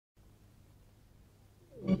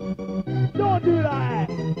Don't do like that.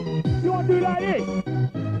 You want to do like this?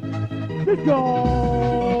 Let's go.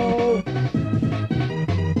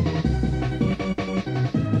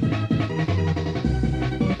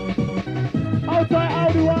 Outside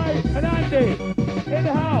Aldeway and Andy in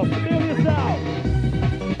the house. Middle yourself.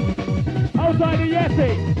 Outside the Yeti.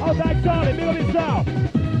 Outside Charlie. Middle yourself.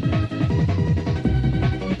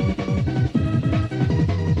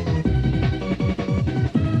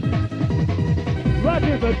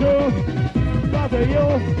 Russian for two. Front of you.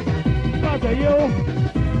 Front of you.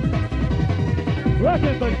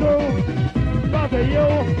 Russian for two. Front of you.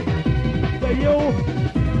 For you.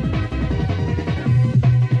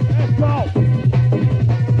 Let's go.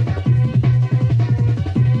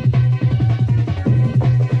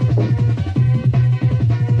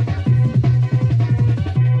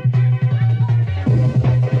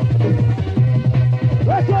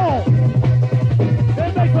 Let's go. Then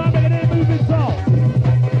make time making it moving song.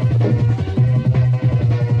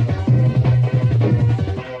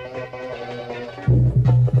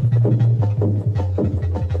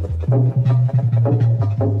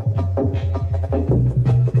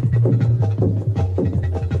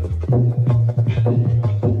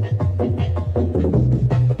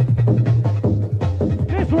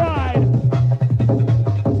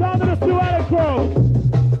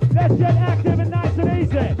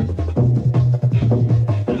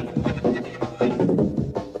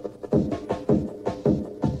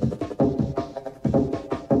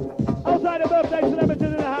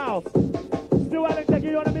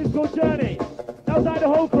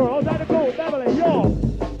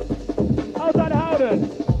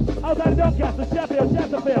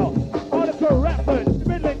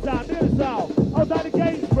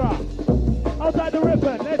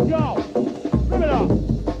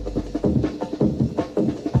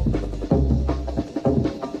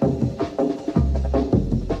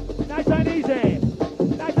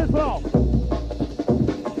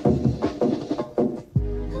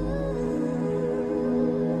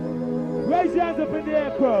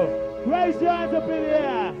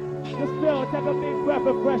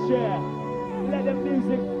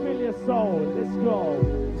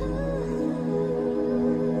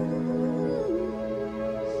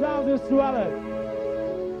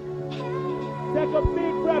 Take a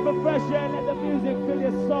big breath of fresh air and let the music fill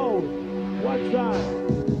your soul. One time.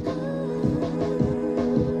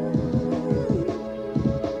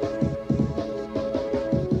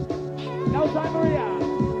 Now time, Maria.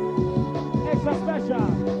 Extra special.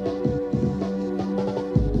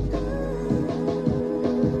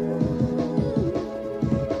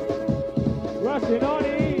 Rushing on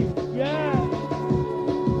it, yeah.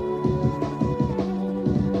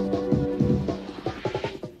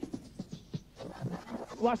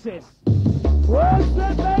 Watch this. Where's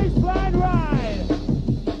the baseline ride?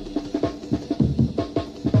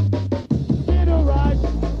 Feel the rush,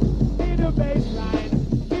 feel the baseline,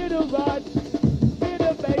 feel the rush, feel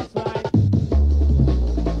the baseline.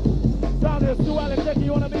 Sound is too well and taking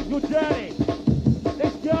you on a musical journey.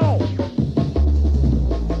 Let's go.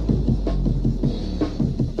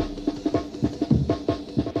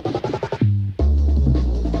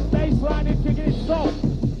 Baseline is kicking its soul.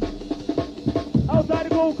 Outside the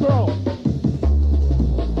goal crow.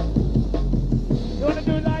 You want to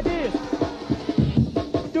do it like this?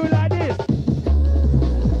 Do it like this.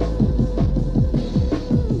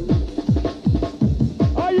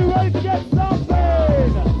 Are you ready to get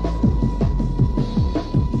something?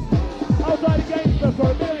 Outside the game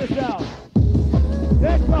circle, feel yourself.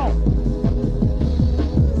 Let's go.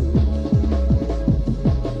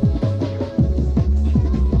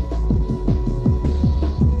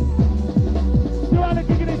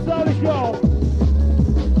 Go.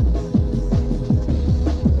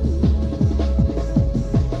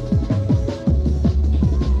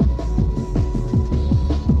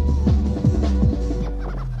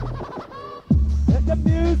 Let the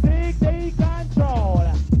music take control.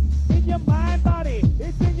 In your mind, body,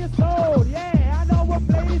 it's in your soul. Yeah, I know what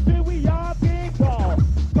place where we are people.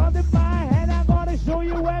 Come to my head, I'm gonna show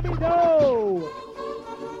you where we go.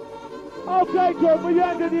 Okay, good, for you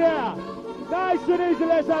end of the year. Nice and easy,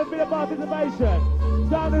 let's have a bit of participation.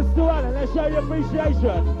 Sound and Stuart, let's show you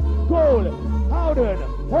appreciation. Cool, Howden,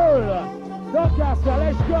 Hull, Doncaster,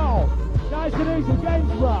 let's go. Nice and easy,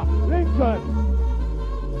 Gainsborough, Lincoln.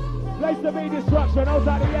 Place to be Destruction,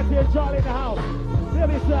 outside the Yeti and Charlie in the house. Feel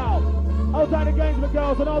yourself. Outside the Gainsborough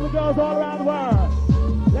girls and all the girls all around the world.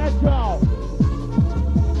 Let's go.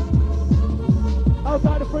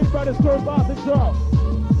 Outside the Free Brothers crew, Boston Show.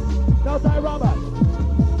 Outside Robert.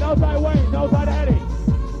 Outside Wayne, outside Eddie.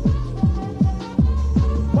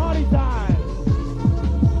 Party time.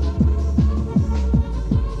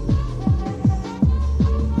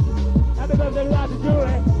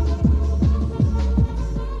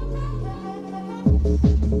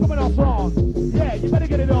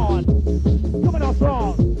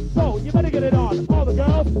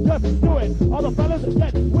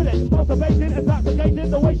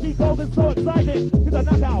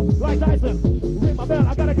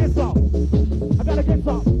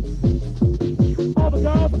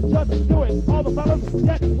 girls, just do it. All the fellas,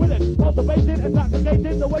 get with it. Motivated,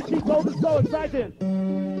 intoxicated, the way she goes is so exciting.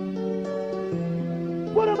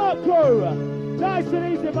 Put 'em up, crew. Nice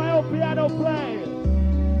and easy, my old piano play.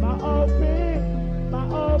 My old piano. My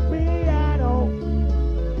old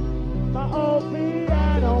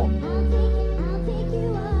piano.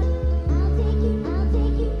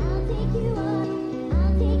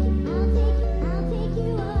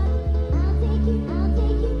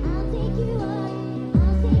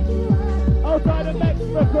 Outside of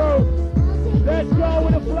Mexico, let's go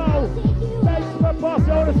with the flow. Mexico boss, I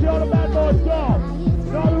want to see all the bad boys go.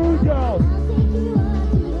 Not the rude girls.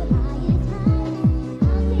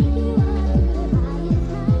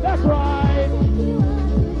 That's right.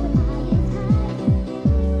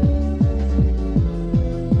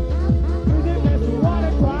 Music makes me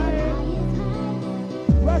wanna cry.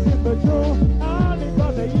 Rushing for true, all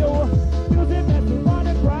because of you. Music makes me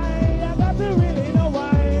wanna cry. I got to really know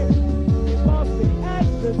why. It must be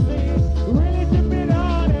ecstasy, really tripping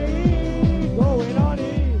on it, going on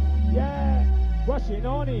it, yeah, rushing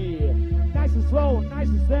on it. Nice and slow, nice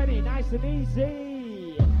and steady, nice and easy.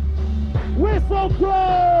 Whistle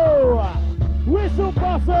crew! Whistle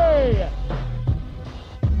posse!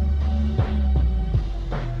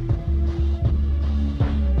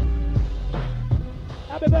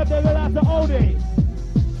 Happy birthday, little after oldie.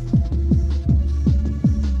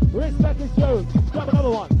 Respect this joke. Grab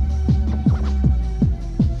another one.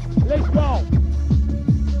 Let's go.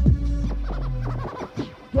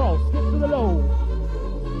 Go, skip to the low.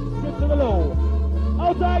 Skip to the low.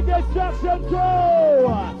 Outside destruction crew!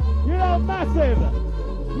 You know, massive.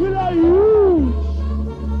 You know, huge.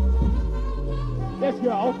 Let's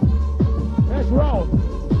go. Let's roll.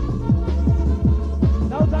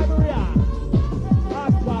 No time to react.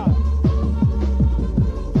 Last part.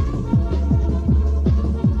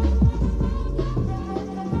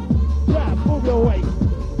 Yeah, move your waist.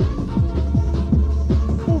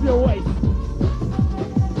 Move your waist.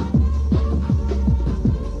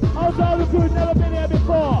 Also, the crew's never been here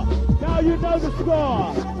before. Now you know the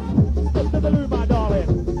score. Step to the loo, my darling.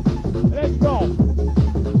 Let's go.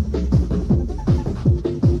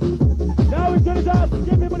 Now we're gonna dance.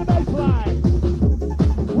 Give me with the bass line.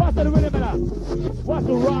 What's the rhythm in that? What's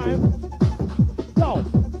the rhyme? Go.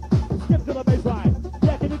 Skip to the bass line.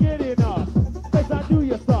 Yeah, can you get it enough? Bass line, do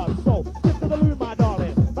your stuff. So, skip to the loo, my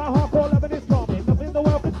darling. My hardcore loving is coming. Nothing in the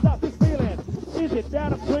world can stop this feeling. Is it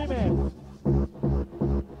down and screaming?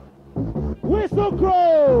 Whistle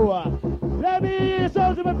crew! Let me hear your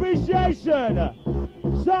songs of appreciation.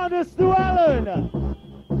 Sound us to Allan.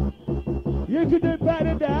 You can do better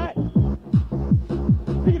than that.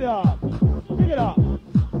 Pick it up. Pick it up.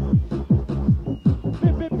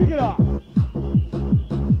 Pick it up.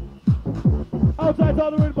 Outside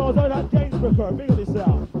all the ring balls, outside James Brooker. Big up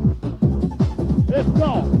yourself. Let's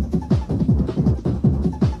go.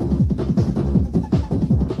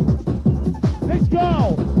 Let's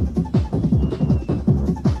go.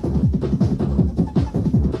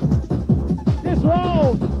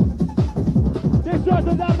 Roll! This starts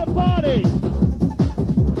us out the party!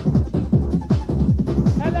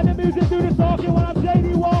 And let the music do the talking while I'm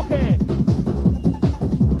JD walking!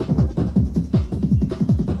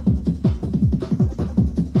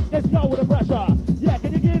 Let's go with the pressure! Yeah,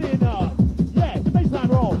 can you get it enough? Yeah, the baseline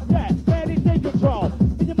roll! Yeah, ready, take control!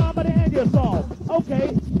 In your mind, body, and your soul!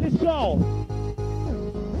 Okay, let's go!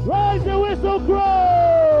 Raise the whistle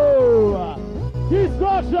crew!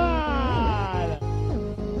 Dizstruxshon!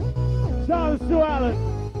 Sounds to Allan.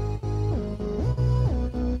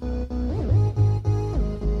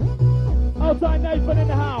 Outside Nathan in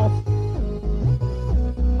the house.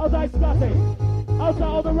 Outside Scotty. Outside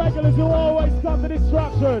all the regulars who always come to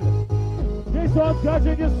dizstruxshon. This one's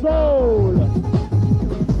touching your soul.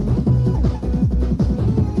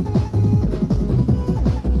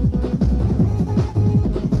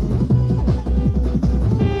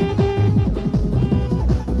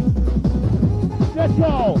 Let's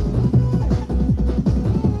go.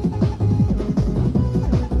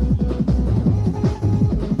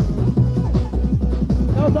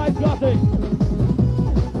 Outside Scotty.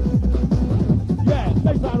 Yeah,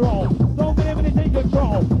 baseline roll. Don't get him take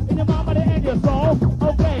control. In your mind, body, and your soul.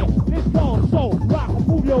 Okay, let's go. So, rock,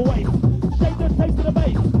 move your waist. Shake the taste of the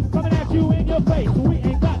bass. Coming at you in your face. We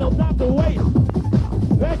ain't got no time to waste.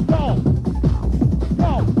 Let's go.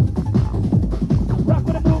 Go. Rock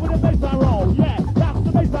with the move with the baseline roll. Yeah, that's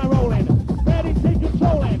the baseline rolling. Ready, take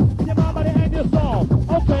controlling. In your mind, body, and your soul.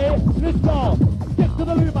 Okay, let's go. Get to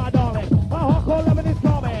the loo, my darling. My hardcore loving is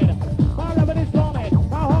coming. My loving is coming.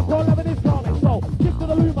 My hardcore loving is coming. So, get to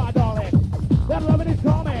the loo, my darling. That loving is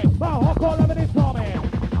coming. My hardcore loving is coming.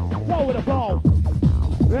 go with the flow.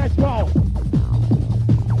 Let's go.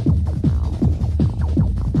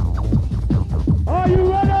 Are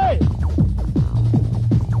you ready?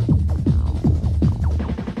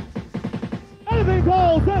 Anything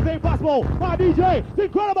goes, anything possible. My DJ, it's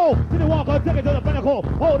incredible. Did walk on, take it to the pinnacle.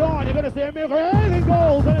 Hold on, you're gonna see a miracle. Anything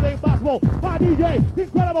goes, anything possible. My DJ, it's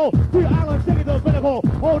incredible. To Allen, take it to the pinnacle.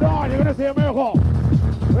 Hold on, you're gonna see a miracle.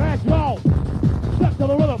 Let's go. Step to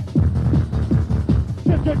the rhythm.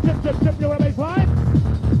 Chip, chip, chip, chip, chip. You want a baseline?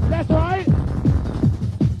 That's right.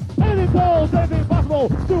 Anything goes, anything possible.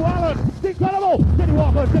 To Allen, it's incredible. Did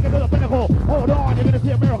walk on, take it to the pinnacle. Hold on, you're gonna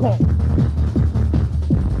see a miracle.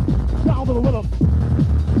 Down to the rhythm.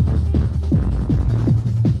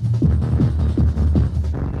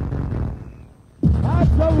 That's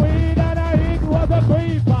the weed and I eat was a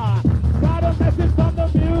creeper. Got a message from the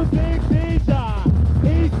music teacher.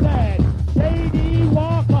 He said, J.D.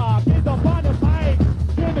 Walker, get up on the mic,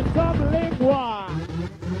 give it some lingua.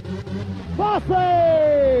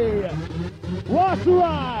 Bossy! What's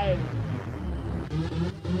right?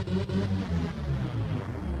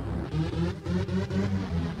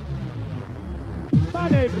 My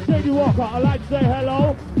name is J.D. Walker. I'd like to say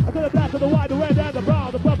hello. I to the black, to the white, the red, and the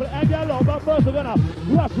brown, the purple, and yellow. But first we're gonna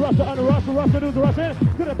rush to do the rushing.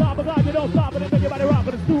 To the top of God, you don't stop it and make your body rock.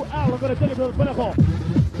 But it's too out. I'm gonna take it to the pinnacle.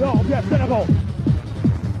 Don't get cynical.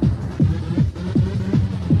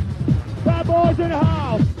 Bad boys in the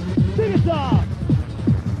house. Sing it up.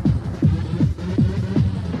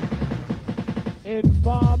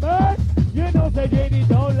 Informer, you know say J.D.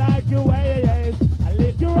 don't like your ways. I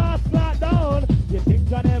lift your ass flat down. You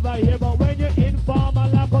think I never hear, but when you're informer,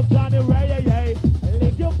 like I'm Johnny Ray,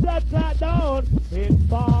 lift your blood flat down.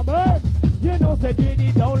 Informer, you know say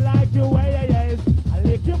J.D. don't like your ways. I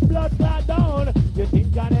lift your blood flat down. You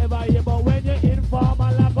think I never hear, but when you're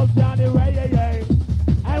informer, like I'm Johnny Ray,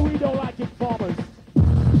 and we don't like informers.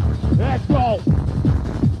 Let's go.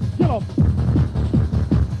 Get 'em.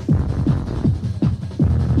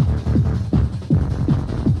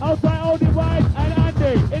 Outside old device and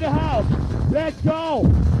Andy in the house. Let's go.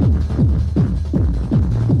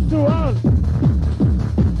 2 rounds.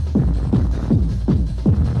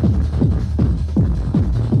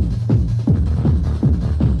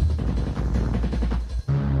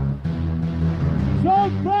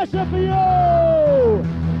 Some pressure for you.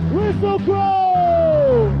 Whistle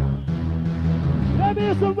crow. Let me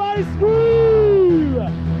hear somebody scream.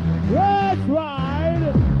 Let's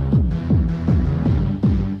ride.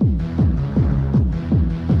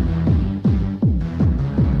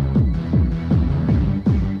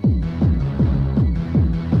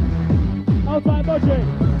 Outside budget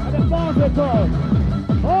and the bouncer curve.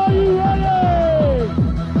 Are you ready?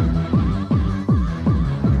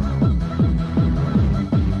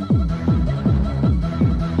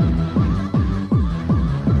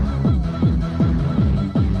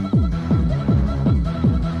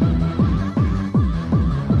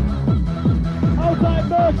 Outside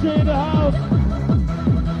Birchie in the house.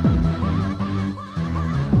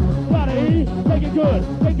 Gotta eat, take it good,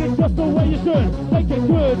 take it just the way you should. Take it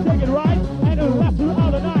good, take it right, and it'll last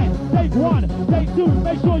throughout the night. Take 1, take 2,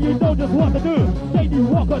 make sure you know just what to do. J.D.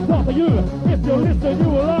 Walker talk to you. If you listen, you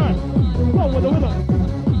will learn. Go with the rhythm.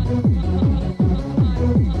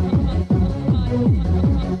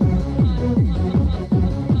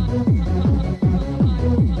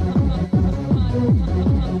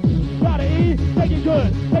 Take it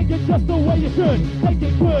good, take it just the way you should. Take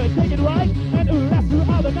it good, take it right, and it'll last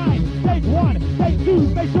throughout the night. Take 1, take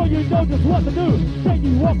 2, make sure you know just what to do.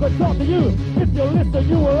 J.D. Walker talk to you. If you listen,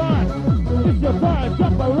 you will learn. It's your turn,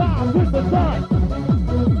 jump around with the turn.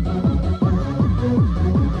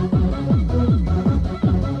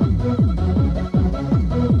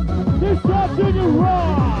 Destruction, you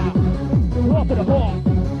roar. Roar to the core,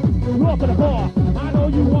 roar to the core. I know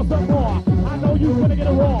you want some more. I know you're gonna get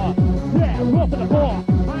a roar. Yeah, roar to the core.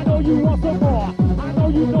 I know you want some more. I know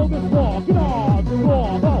you know this more. Get on,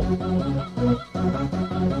 roar, go.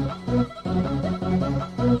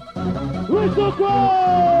 Whistle go!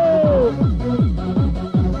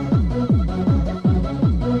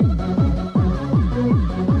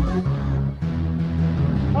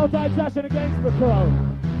 Outside session against the crow.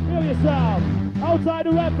 Feel yourself. Outside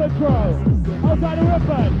the weapon crow. Outside the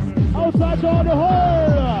weapon. Outside on the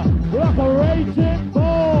hole. Like a raging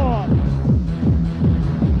ball.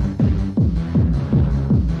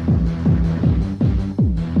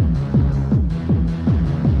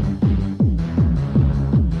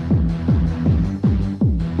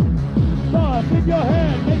 Buzz in your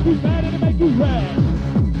head, make you mad and make you red.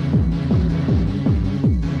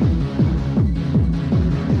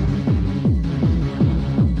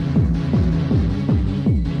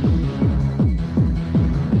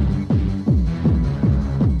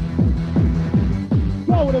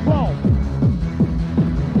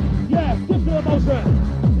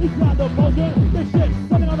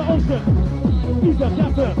 He's the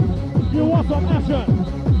captain. You want some action?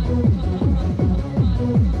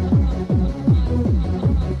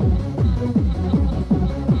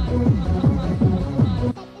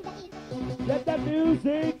 Let that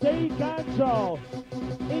music take control.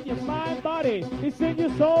 In your mind, body, it's in your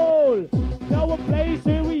soul. Know a place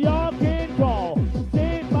where we all can go.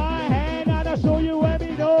 Take my hand and I'll show you where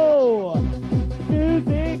we know.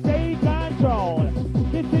 Music take control.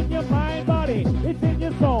 It's in your mind, body, it's in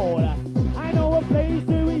your soul. I know a place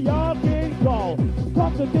where we all can go.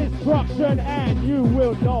 Come to destruction and you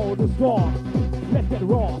will know the score. Let's get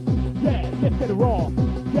raw, yeah, let's get raw.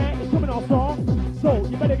 Yeah, it's coming on strong, so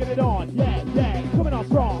you better get it on. Yeah, yeah, it's coming on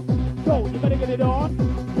strong, so you better get it on.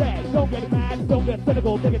 Yeah, don't get mad, don't get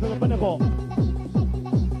cynical, take it to the pinnacle.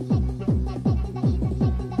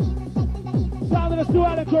 Sound of the Stu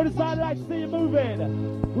Allan crew, I'd like to see you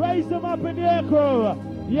moving. Raise them up in the air, crew.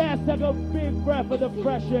 Yes, take a big breath of the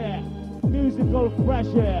fresh air. Musical fresh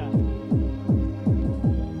air.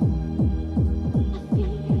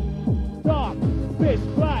 Dark, pitch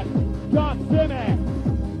black, can't see me.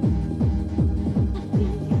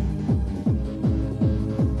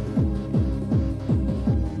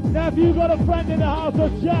 Now if you got a friend in the house, so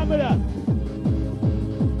jam with us.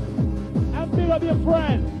 And big up your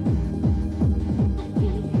friend.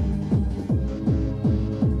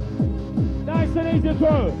 Nice and easy,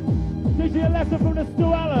 crew. Teach you a lesson from the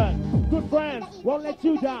Stu Allan. Good friends won't let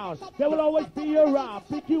you down. They will always be around.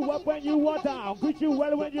 Pick you up when you are down. Greet you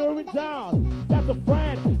well when you're in town. That's a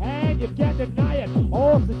friend, and you can't deny it.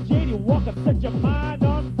 Oh, it's a genie walker, set your mind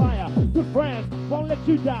on fire. Good friends won't let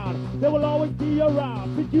you down. They will always be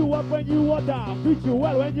around. Pick you up when you are down. Greet you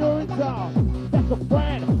well when you're in town. That's a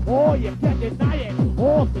friend, oh, you can't deny it.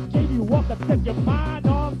 Oh, it's a genie walker, set your mind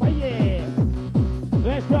on fire.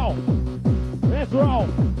 Let's go. Let's roll.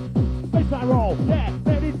 Baseline roll. Yeah,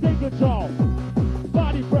 baby, take control.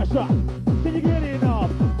 Body pressure. Can you get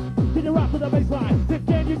enough? Can you rock with the baseline? Then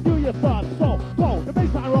can you do your stuff? So, go, the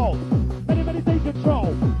baseline roll. Many, take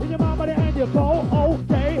control. In your mind, body, and your soul.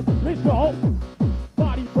 Okay, let's go.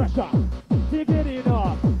 Body pressure. Can you get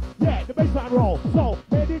enough? Yeah, the baseline roll. So,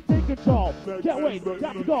 baby, take control. Can't wait,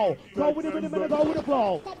 got to go. Go with the rhythm and go with the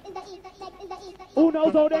flow. Who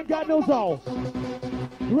knows, oh, then God knows, oh.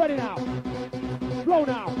 Ready now. Flow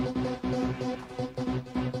now.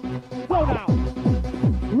 Flow now.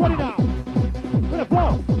 Ready now. Gonna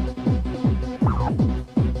flow.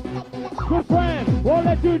 Good friends won't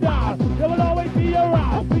let you down. They will always be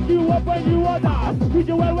around. Pick you up when you are down. Treat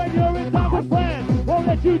you well when you're in town. Good friends won't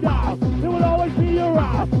let you down. They will always be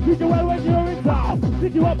around. Treat you well when you're in town.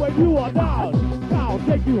 Pick you up when you are down. Now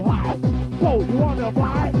take you high. So you wanna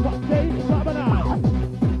fly? Stay, stop and I.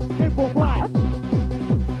 In for flight.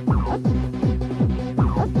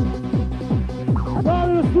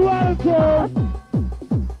 Stu Allan crew.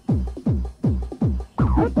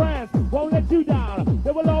 Good friends won't let you down.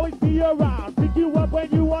 They will always be around. Pick you up when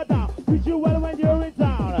you are down. Treat you well when you're in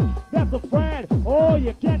town. That's a friend. Oh,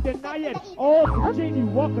 you can't deny it. Oh, the genie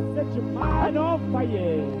walker, set your mind on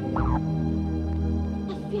fire.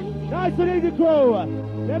 Nice and easy, crew.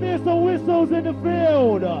 Let me hear some whistles in the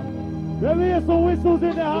field. Let me hear some whistles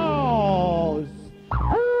in the house.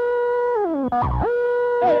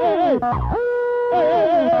 Hey, hey, hey. Hey, hey,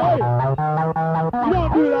 hey, hey! You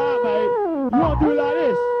don't do that, mate. You don't do it like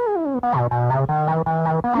this.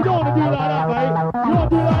 You don't want to do it like that, mate. You don't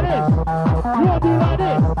do it like this. You want to do it like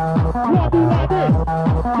this. You want to do it like this.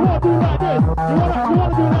 You want to do it like this. You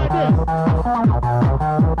want to do it like this.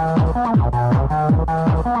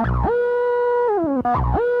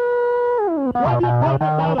 Grab your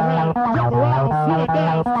partner by the hand, jump around, sit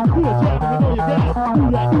down, do a jam if you know you're down. Do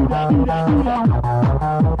that, do that, do that, do that.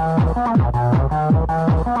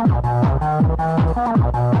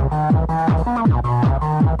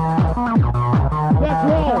 Let's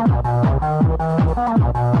roll.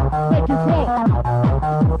 Make you flow.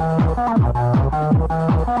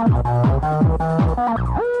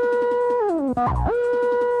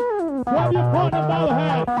 Grab your partner by the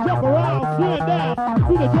hand, jump around, sit down,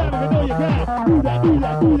 do the jam if you know you can. Do that, do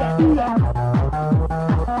that, do that, do that.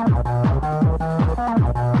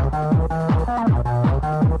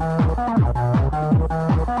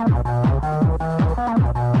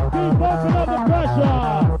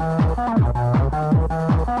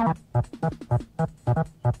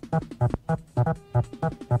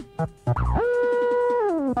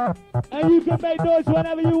 And you can make noise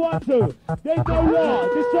whenever you want to. There's no law.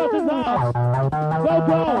 Destruction's house. So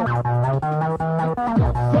go.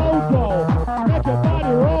 So go. Make your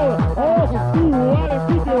body roll. Oh, so Stu Allan,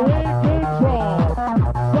 keep you in control.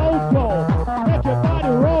 So go. Make your body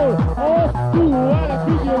roll. Oh, Stu Allan,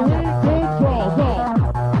 keep you in control.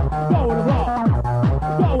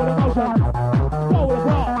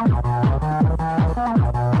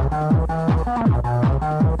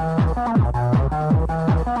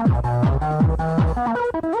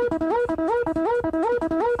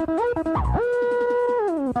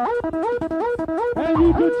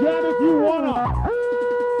 You can jam if you wanna.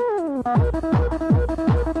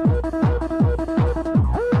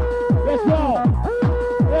 Let's go.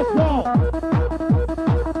 Let's go.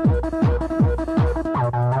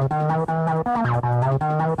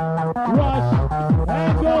 Rush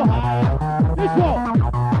and go high. Let's go.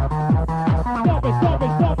 Stop it, stop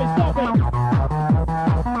it, stop it, stop it.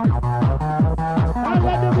 And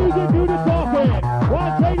let the music do the talking.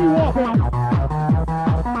 While Katie walking.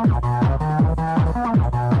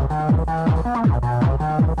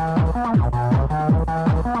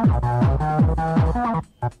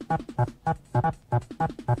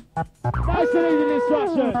 Nice and easy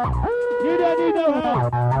instruction. You don't need no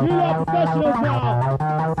help. You are professionals now.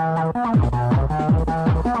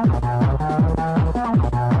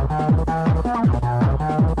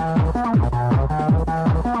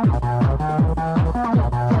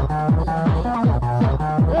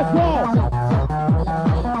 Let's go.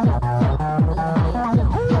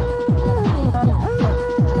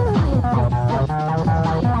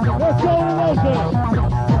 Let's go in motion.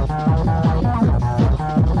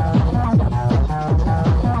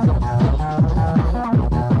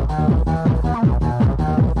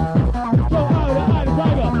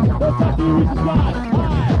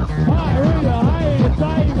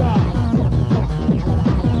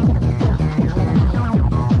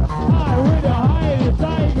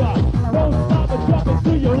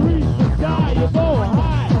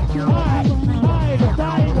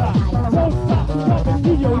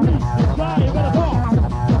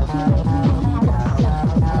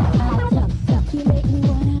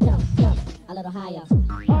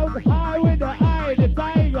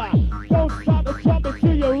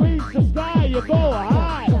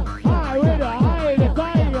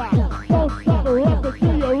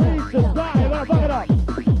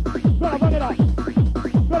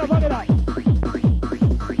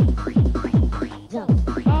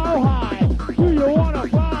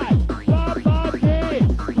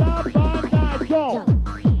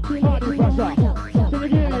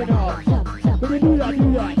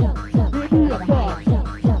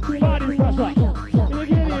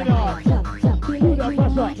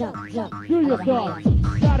 Do your song.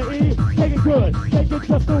 Gotta eat, take it good, take it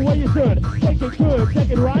just the way you should. Take it good, take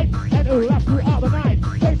it right, and it'll last throughout the night.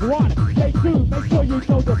 Take one, take two, make sure you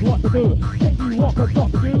know just what to do. Take you walk or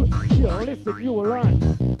talk to do, you'll listen, you will learn.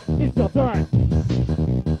 It's your turn.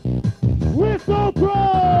 Whistle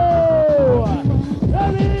Pro!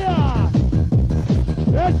 Let me hear.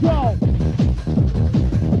 Let's go.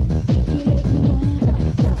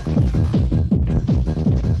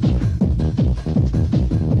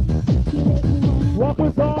 Walk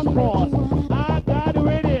with on course. I got to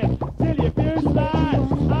win it till you feel slide.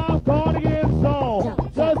 I'm gonna get soul.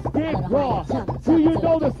 Just get raw. Do you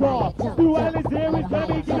know the song? Do I listen here with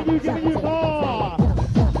me? Giving you more.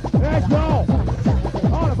 Let's go.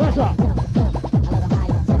 On the pressure.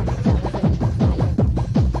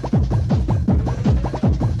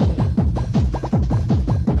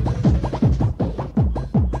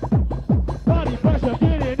 Body pressure,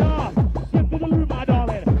 get it off. Skip to the loop, my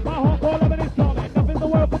darling. My hardcore loving is coming. Nothing in the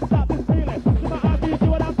world can stop this feeling. To my eyes, you see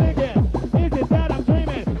what I'm thinking. Is it that I'm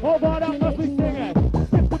dreaming? Oh, but I'm must be singing.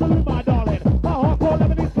 Skip to the loop, my darling. My hardcore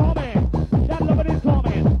loving is coming. That loving is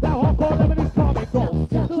coming. That hardcore loving is coming. Go.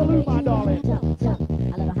 Skip to the loop, my darling. A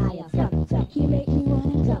little higher. You make me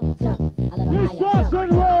wanna jump. A little higher. Distortion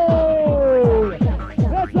roll.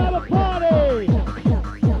 Let's have a party.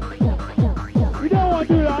 You don't want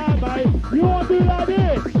to do that, mate. You want to do like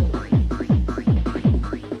this.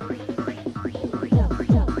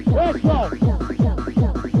 Let's go.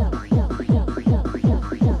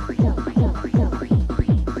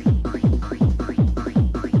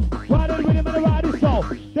 Ride it with him and ride it so.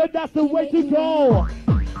 Then that's the way to go.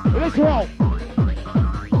 Let's roll.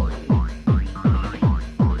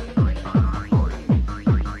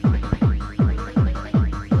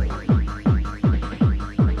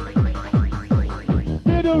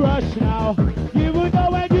 To the rush now. You would know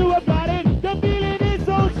when you about it. The feeling is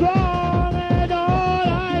so strong. And all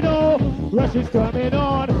I know, rush is coming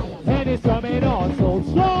on. And it's coming on so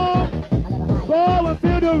strong. Go and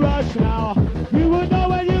feel the rush now. You would know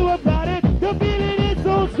when you about it. The feeling is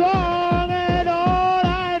so strong. And all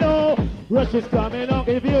I know, rush is coming on.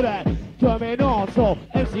 Can you feel that? Coming on. So,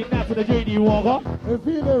 MC Nat to the JD Walker. And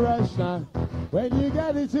feel the rush now. When you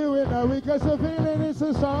get into it now, because the feeling is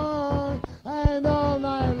so strong. And all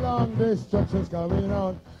night long, destruction's coming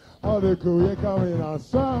on. All the crew, you're coming on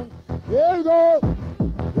strong. Here we go.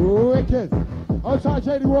 Wicked. Outside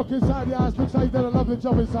JD walk inside the house. Looks like you did a lovely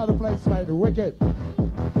job inside the place, mate. Wicked.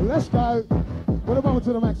 Let's go. Put a moment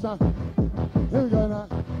to the max now. Here we go now.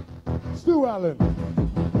 Stu Allan.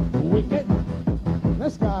 Wicked.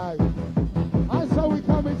 Let's go. And so we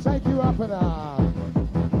come and take you up and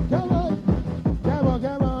down. Come on. Come on,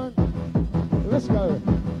 come on. Let's go.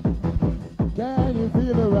 Can you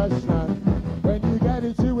feel the rush now? When you get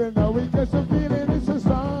into it, no, we get some feeling, it's a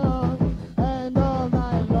song. And all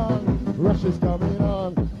night long, rush is coming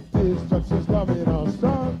on. Destruction's coming on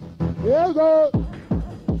strong. Here we go.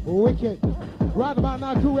 Wicked. Right about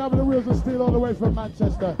now, crew, we're having the wheels of steel all the way from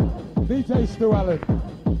Manchester. DJ Stu Allen.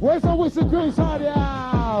 Where's the whistle crew inside the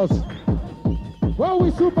house? Well,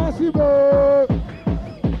 we super super.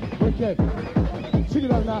 Wicked. Check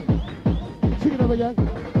it up now. Check it up again.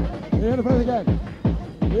 Here the place again.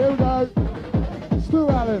 Here we go. Stu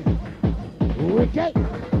Allen. Wicked.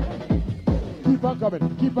 Keep on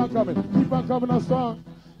coming. Keep on coming. Keep on coming on strong.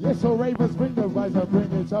 Yes, so ravers bring the rise and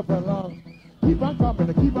bring it up along. Keep on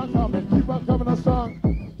coming. Keep on coming. Keep on coming on strong.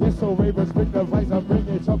 Yes, so ravers bring the rise and bring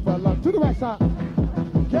it up along. To the back side.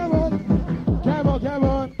 Come on. Come on. Come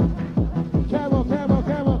on. Come on. Come on.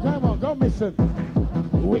 Come on. Come on. Go missing.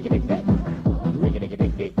 Wicked dick.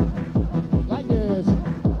 Wicked dick. Like this.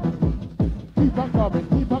 Keep on coming,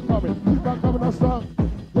 keep on coming, keep on coming on strong.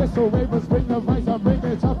 Yes, so ravers bring the vice and bring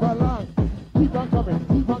it up along. Keep on coming,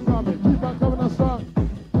 keep on coming, keep on coming on strong.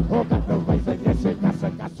 Oh, got the vice and yes,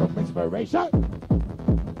 it got some inspiration.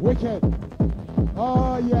 Wicked.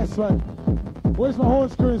 Oh, yes, man. Where's my horn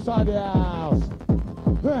screw inside the house?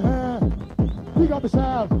 You got the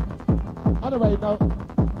sound. I don't wait, no.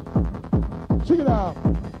 Check it out.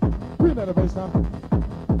 Bring that bass now.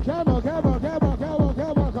 Come on, come on, come on, come on,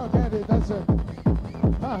 come on, come on, get it, that's it.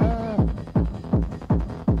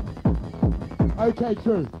 Okay,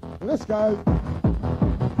 crew, let's go.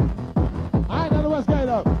 And another one's going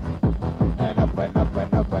up. And up and up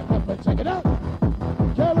and up and up and check it out.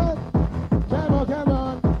 Come on, come on, come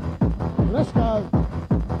on. Let's go.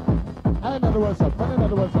 And another one's up, and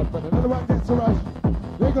another one's up, and another one gets a rush.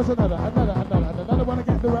 There goes another one to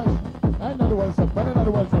get the rush. Another one's up, and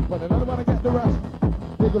another one's up, and another one to get the rush.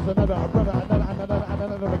 Here goes another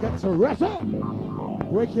gets a rush.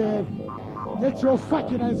 Wicked. Get your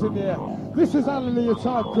fucking hands in there. This is Hallelujah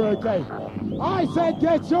time, crew, okay? I said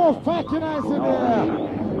get your fucking hands in there.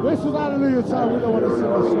 This is Hallelujah time. We don't want to see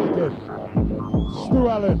no sneaking. Stu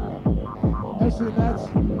Allen, S.E. Nats,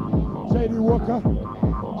 J.D. Walker,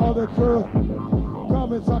 all the crew.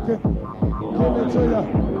 Come and suck it. Give it to you.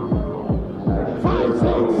 5,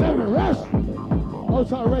 6, 7, rush.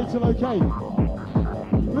 Outside Rachel, okay?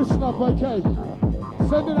 Listen up, okay?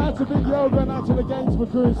 Send it out to Big Yoga and out to the Gainsborough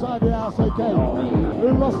crew inside the house, okay?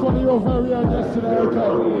 Who lost one of your very own yesterday,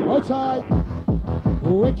 okay? Outside.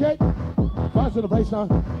 Wicked. Fire to the base now.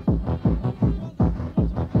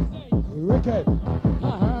 Wicked.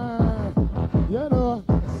 You know,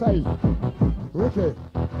 safe. Wicked.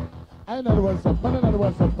 Another one's up, and another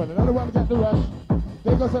one's up, and another one to get the rush.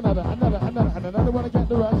 There goes another and another one to get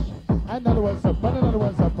the rush. Another one's up, and another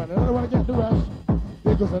one's up, and another one to get the rush.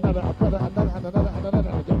 There goes another,